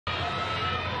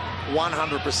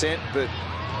100%, but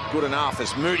good enough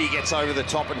as Moody gets over the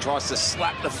top and tries to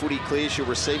slap the footy clear. She'll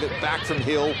receive it back from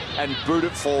Hill and boot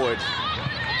it forward.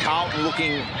 Carlton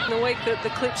looking... In the week, the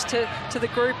clips to the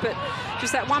group, but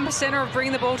just that 1%er of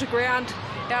bringing the ball to ground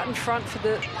out in front for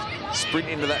the... Sprint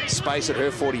into that space at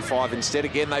her 45. Instead,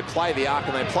 again, they play the arc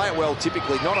and they play it well,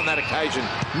 typically. Not on that occasion.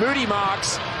 Moody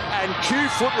marks and cue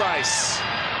foot race.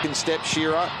 Can step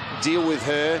Shearer, deal with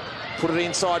her, put it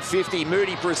inside 50.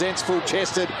 Moody presents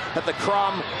full-chested at the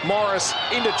crumb. Morris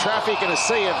into traffic and a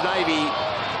sea of Navy.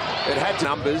 It had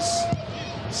numbers.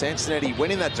 Sansonetti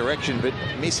went in that direction but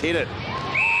mishit it.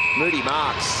 Moody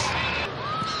marks.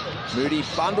 Moody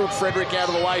bundled Frederick out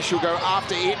of the way. She'll go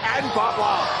after it and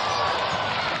Butler.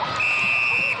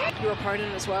 Your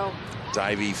opponent as well.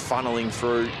 Davey funneling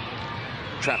through,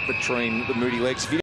 trapped between the Moody legs.